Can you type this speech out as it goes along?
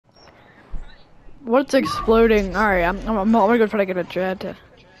What's exploding? Alright, I'm gonna go try to get a jet.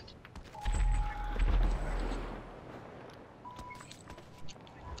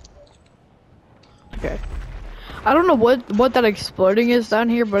 Okay. I don't know what that exploding is down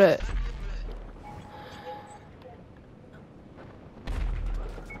here, but it...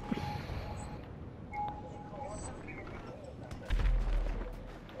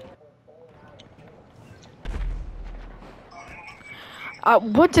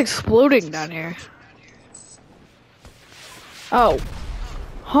 what's exploding down here? Oh.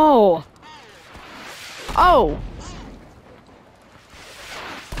 Oh. Oh!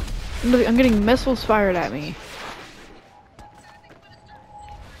 I'm getting missiles fired at me.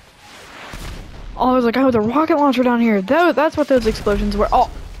 Oh, there's a guy with a rocket launcher down here. That's what those explosions were. Oh!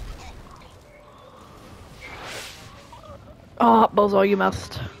 Oh, Bozo, you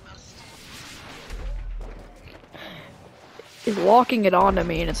missed. He's locking it onto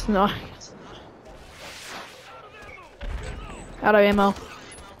me and it's not... Out of ammo.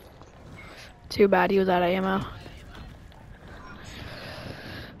 Too bad he was out of ammo.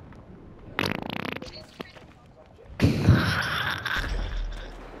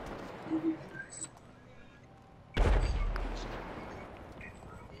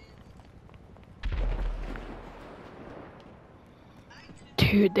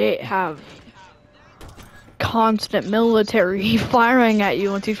 Dude, they have constant military firing at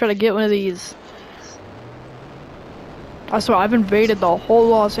you once you try to get one of these. I swear, I've invaded the whole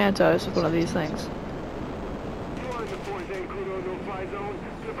Los Santos with one of these things. You are in the 4 Zancudo no-fly zone.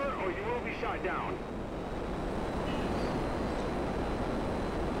 Divert or you will be shot down.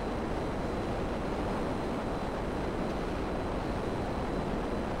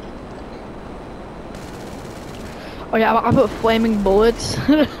 Oh yeah, I put flaming bullets.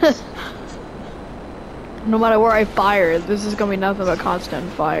 No matter where I fire, this is gonna be nothing but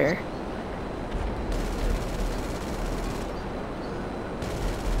constant fire.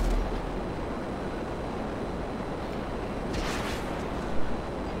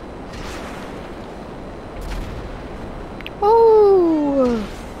 Oh!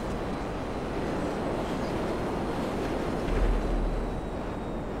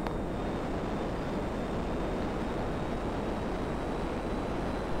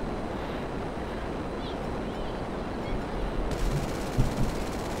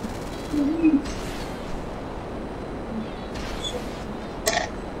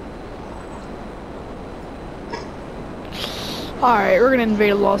 Alright, we're gonna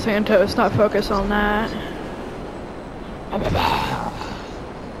invade Los Santos, not focus on that.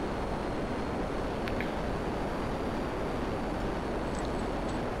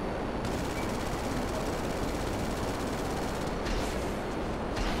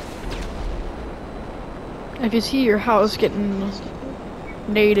 If you see your house getting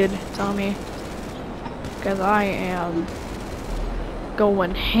naded, tell me. Because I am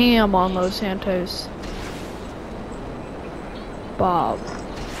going ham on Los Santos. Bob.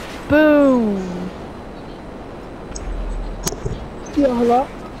 Boom! Yo, hello?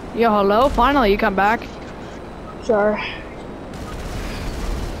 Yo, hello? Finally, you come back. Sorry.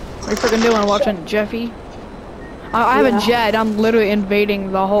 What are you freaking doing? Watching Jeffy? I have a jet. I'm literally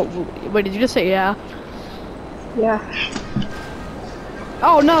invading the whole... Wait, did you just say yeah? Yeah.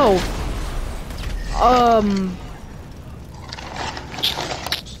 Oh, no!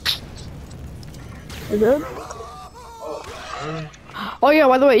 You good? Oh yeah,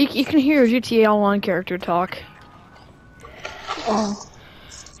 by the way, you can hear GTA Online character talk. Oh.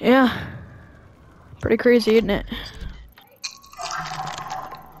 Yeah. Pretty crazy, isn't it?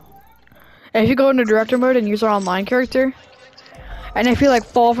 And if you go into director mode and use our online character, and if you like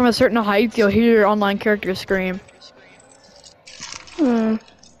fall from a certain height, you'll hear your online character scream. Hmm.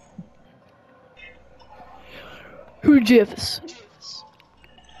 Who Jeffus?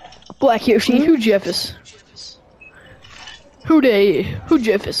 Black Yoshi, who Jeffus? Who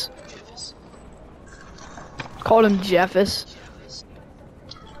Jeffus? Called him Jeffus.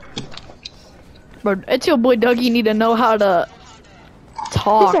 But it's your boy Doug, you need to know how to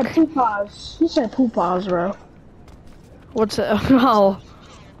talk. He said poopahs. He said poopahs, bro. What's that? Oh.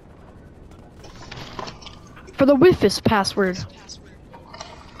 For the Wi-Fi password.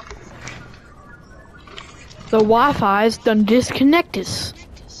 The Wi-Fi's done disconnect us.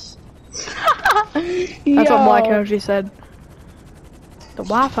 That's what Black Yoshi said. The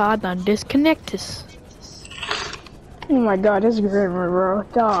Wi-Fi done disconnect us. Oh my god, this grammar, bro.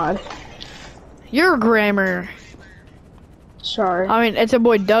 God. Your grammar. Sorry. I mean, it's a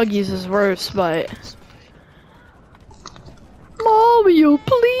boy Doug uses worse, but... Mario,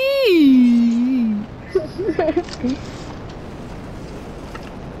 please!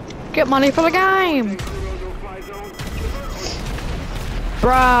 Get money for the game! Include on no-fly zone.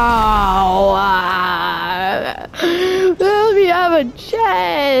 Bro! Let me have a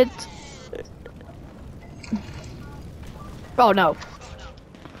jet! Oh no.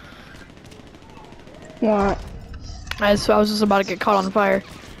 What? I was just about to get caught on fire.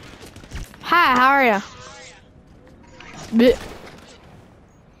 Hi, how are ya?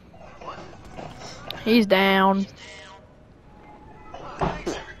 He's down.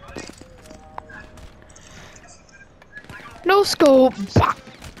 No scope.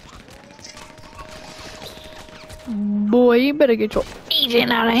 Boy, you better get your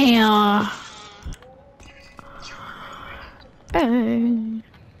agent out of here. Hey.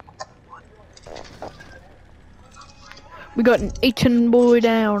 We got an Asian boy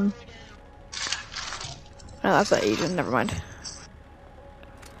down. No, that's not Asian, never mind.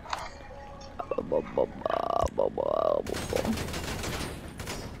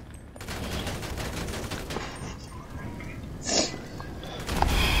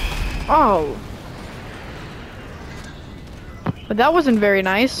 Oh. But that wasn't very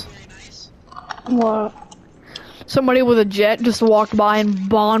nice. What? Somebody with a jet just walked by and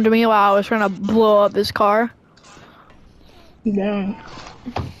bombed me while I was trying to blow up this car. Damn.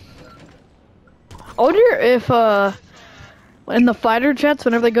 I wonder if, in the fighter jets,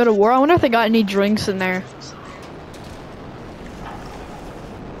 whenever they go to war, I wonder if they got any drinks in there.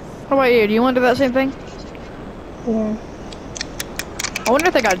 How about you? Do you want to do that same thing? Yeah. I wonder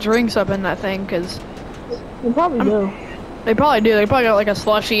if they got drinks up in that thing, because You probably do. they probably do. They probably got like a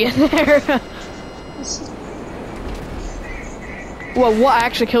slushie in there. Well, what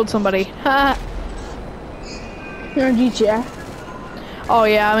actually killed somebody? You're in GTA. Oh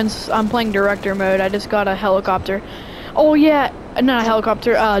yeah, I'm playing director mode. I just got a helicopter. Oh yeah, not a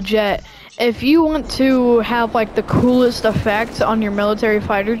helicopter, jet. If you want to have like the coolest effect on your military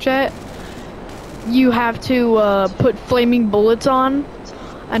fighter jet, you have to put flaming bullets on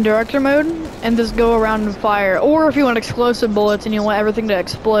director mode and just go around and fire. Or if you want explosive bullets and you want everything to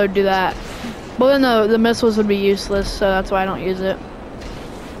explode, do that. But then the missiles would be useless, so that's why I don't use it.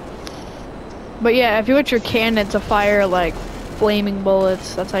 But yeah, if you want your cannon to fire like flaming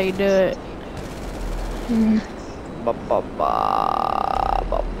bullets, that's how you do it. Ba ba ba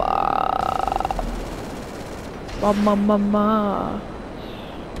ba ba ba ma ma ma.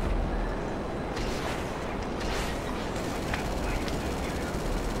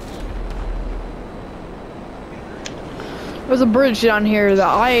 There's a bridge down here that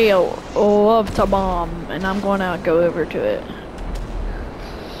I love to bomb, and I'm gonna go over to it.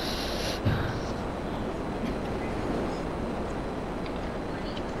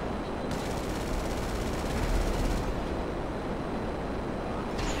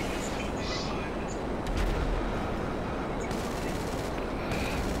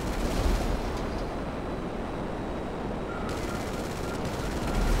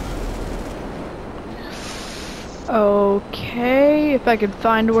 Okay, if I could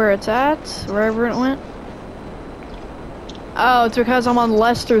find where it's at, wherever it went. Oh, it's because I'm on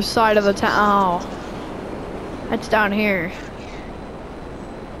Lester's side of the town. Oh, that's down here.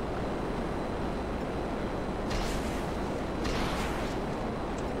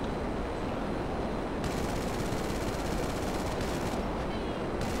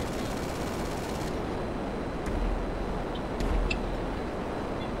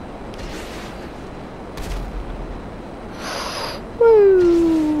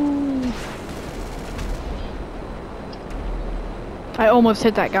 Woo! I almost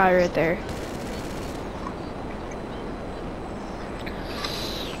hit that guy right there.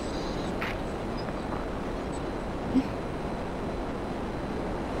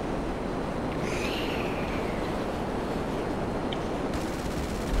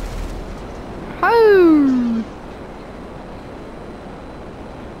 Oh!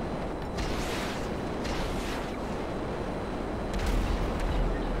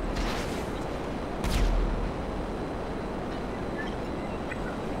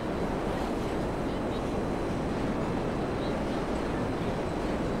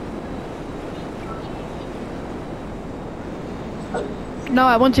 No,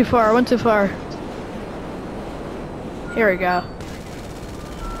 I went too far, I went too far. Here we go.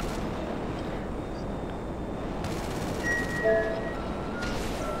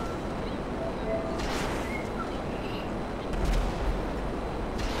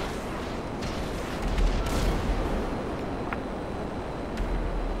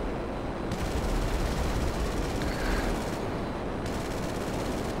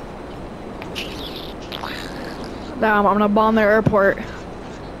 Now I'm gonna bomb their airport.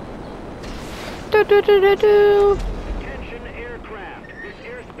 Do do do do do. Attention aircraft. This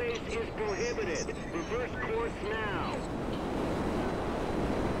airspace airspace is prohibited. Reverse course now.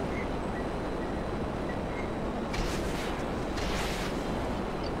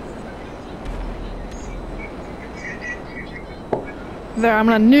 There, I'm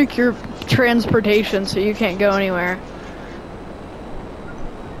gonna nuke your transportation so you can't go anywhere.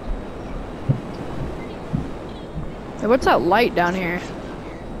 Hey, what's that light down here?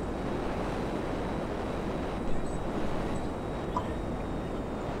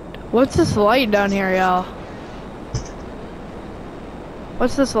 What's this light down here, y'all?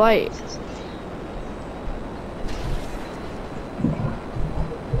 What's this light?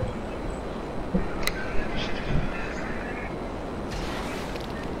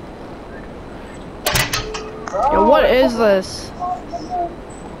 Yo, what is this?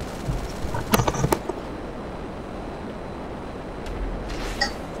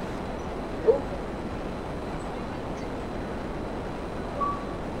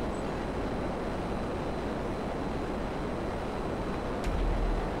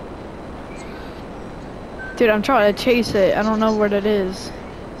 Dude, I'm trying to chase it. I don't know what it is.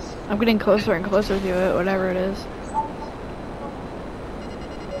 I'm getting closer and closer to it, whatever it is.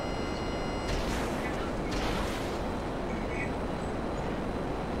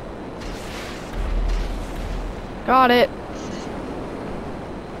 Got it.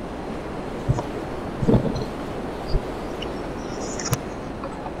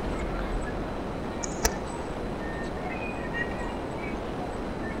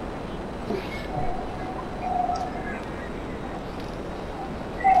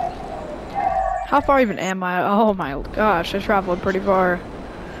 How far even am I? Oh my gosh, I traveled pretty far.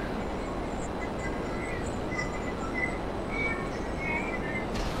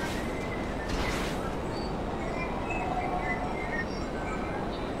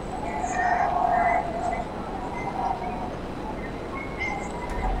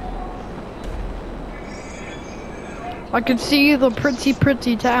 I can see the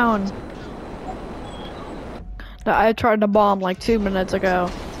pretty town that I tried to bomb like 2 minutes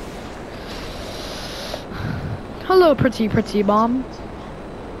ago. Hello, pretty bomb.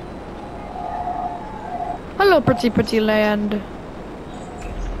 Hello, pretty land.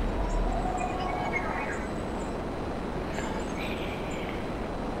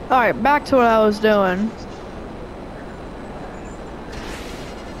 Alright, back to what I was doing.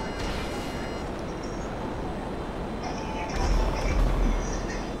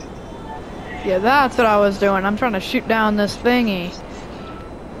 Yeah, that's what I was doing. I'm trying to shoot down this thingy.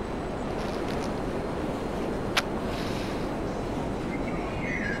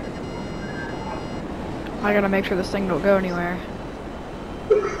 I gotta make sure this thing don't go anywhere.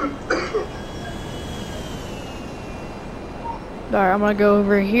 Alright, I'm gonna go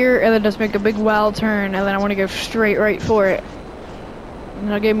over here and then just make a big wild turn and then I wanna go straight right for it. And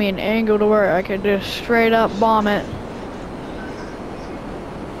it'll give me an angle to where I can just straight up bomb it.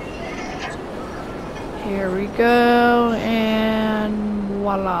 Here we go, and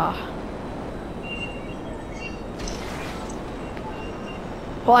voila.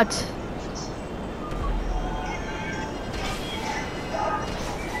 What?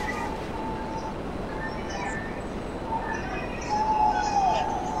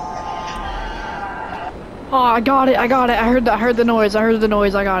 Oh, I got it, I got it. I heard the noise,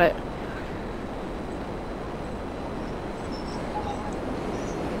 I got it.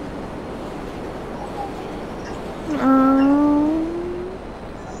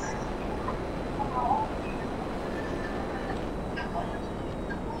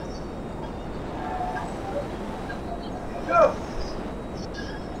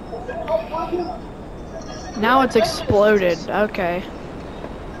 Now it's exploded. Okay.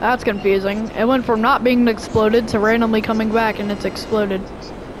 That's confusing. It went from not being exploded to randomly coming back and it's exploded.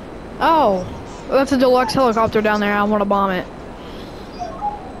 Oh, that's a deluxe helicopter down there. I want to bomb it.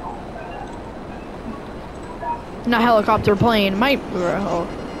 Not helicopter, plane. Might. Oh.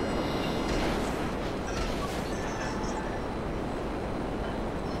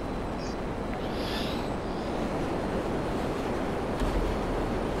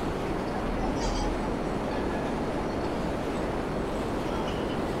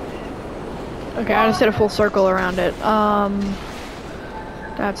 Okay, I just did a full circle around it.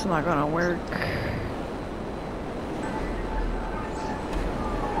 That's not gonna work.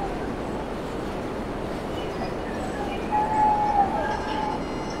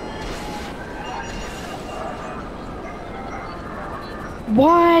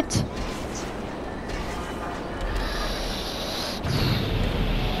 What?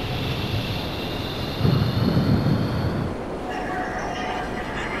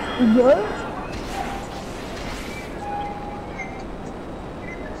 What?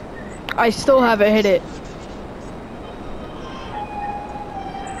 I still haven't hit it.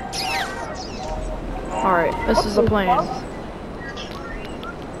 Alright, this is the plan.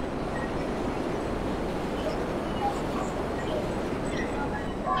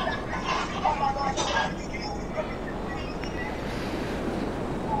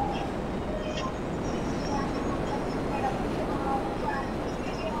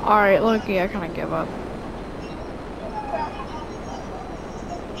 Alright, Loki, I kinda give up.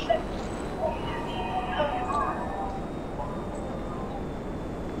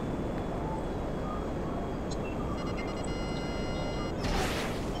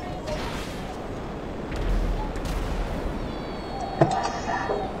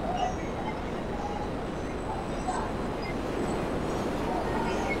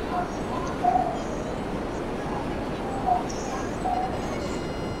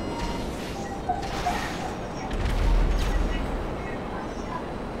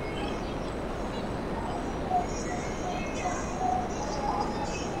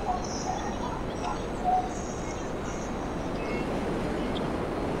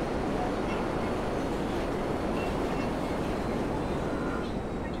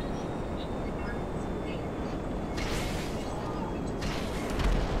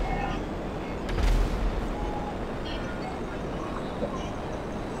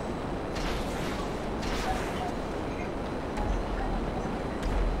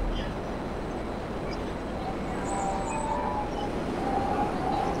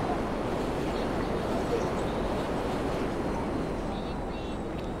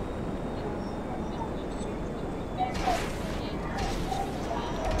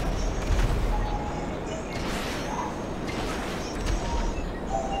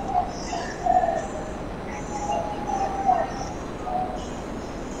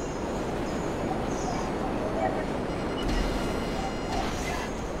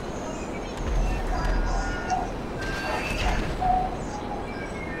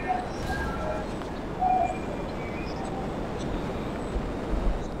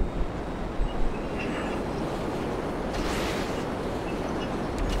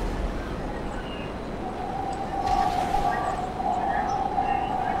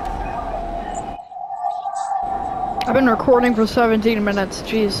 I've been recording for 17 minutes,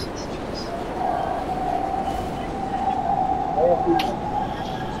 jeez.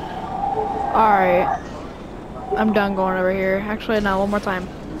 Alright. I'm done going over here. Actually, no, one more time.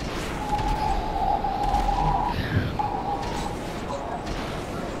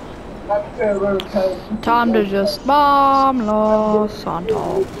 Time to just bomb Los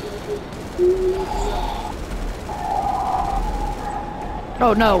Santos.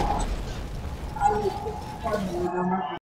 Oh no.